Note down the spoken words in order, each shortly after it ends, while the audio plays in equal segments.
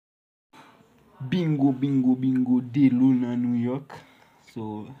Bingo, bingo, bingo, Delo nan New York.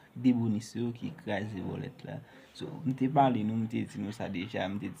 So, de bonus yo ki krasi bolet la. So, mte pale nou, mte ti nou sa deja,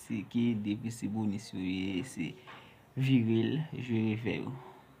 mte ti ki depi si bonus yo ye, se viril, jwe refe yo.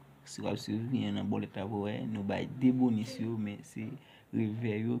 Si wap se vyen nan bolet la pou we, nou bay de bonus yo, men se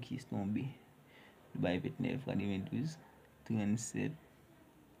refe yo ki se tombe. Nou bay 29, 92, 37,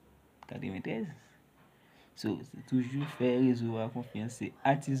 93. So, se toujou fè rezo a konfians, se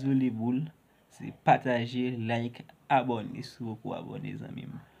atizo le boule, se pataje, like, abone, sou ko abone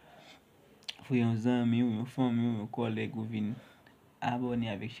zanmim. Fou yon zanmim, yon famim, yon koleg ou vin abone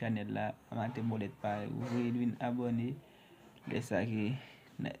avek chanel la, amate bolet pare, ou vin abone, lesa ki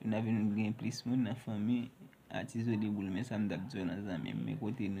na vin gen plis moun nan fami, atizo le boule, men sa mdak diyo nan zanmim, men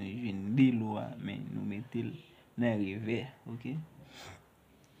kote nou jwen Delo a, men nou metel nan river, ok?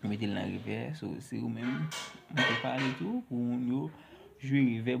 Metel nan river, so se ou men, mte pale tou, pou moun yo, jwe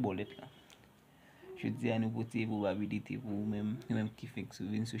river bolet la. Je di an nou pote probabilite pou ou men ki fek sou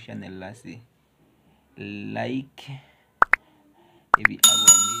vin sou chanel la se like e bi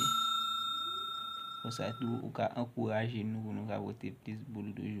abone. Pou sa tou ou ka ankouraje nou pou nou ka vote plis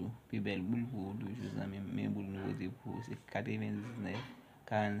boule doujou. Pi bel boule pou doujou zan men boule nou vote pou se 99,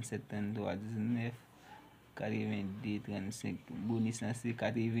 47, 33, 19, 82, 35. Bonus nan se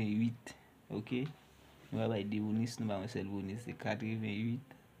 88, ok? Nou va bay de bonus, nou ba mwen sel bonus se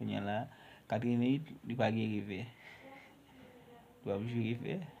 88. Konyan la 88, di pa gen river. Do ap jwe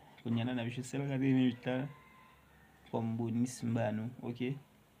river. Konyan la nan jwe sel 88 la. Kom bonus mba nou, ok?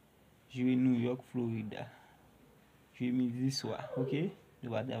 Jwe New York, Florida. Jwe midi swa, ok?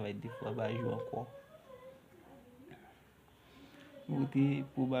 Nou va travay de fwa, ba jwe anko. Vote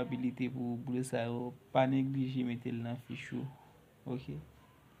probabilite pou boule sa yo. Pa neglije metel nan fichou, ok?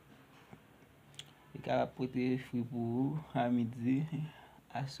 E ka apote fri pou a midi,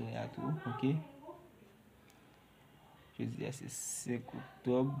 asoy atou, ok? Je di a se 5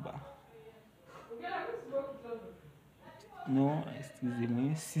 Oktob. Non,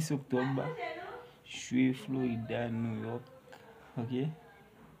 excusez-moi, 6 Oktob. Jwe Florida, New York, ok?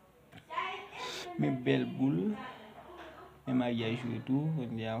 Men bel boule. Men magye jwe tou.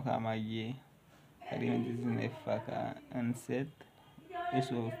 On di an ka magye 99 fa 47. E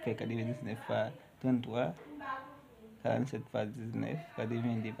so fe 99 fa 33. 47 fa 19.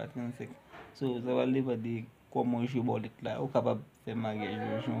 92 fa 35. So, sa va leva de koman jwe bolet la. Ou kapab fe magye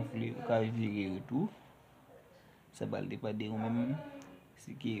jwe jonfle. Ou ka vire ou tou. Sa va leva de ou men.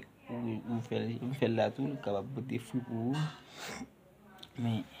 Si ki ou fel la tou. Ou kapab bote fri pou ou.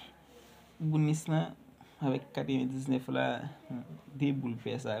 Men, bonus la. Avec 99 la. De boule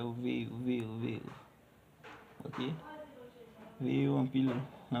fe sa. Ou ve. Ok? Ve ou an pil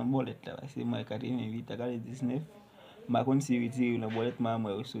nan bolet la. Se mwen 88 a 19. Ma kon si retire nan bolet. Ma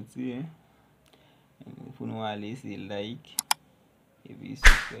mwen ou soti. Pou nou ale se like. E vi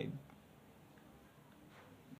subscribe.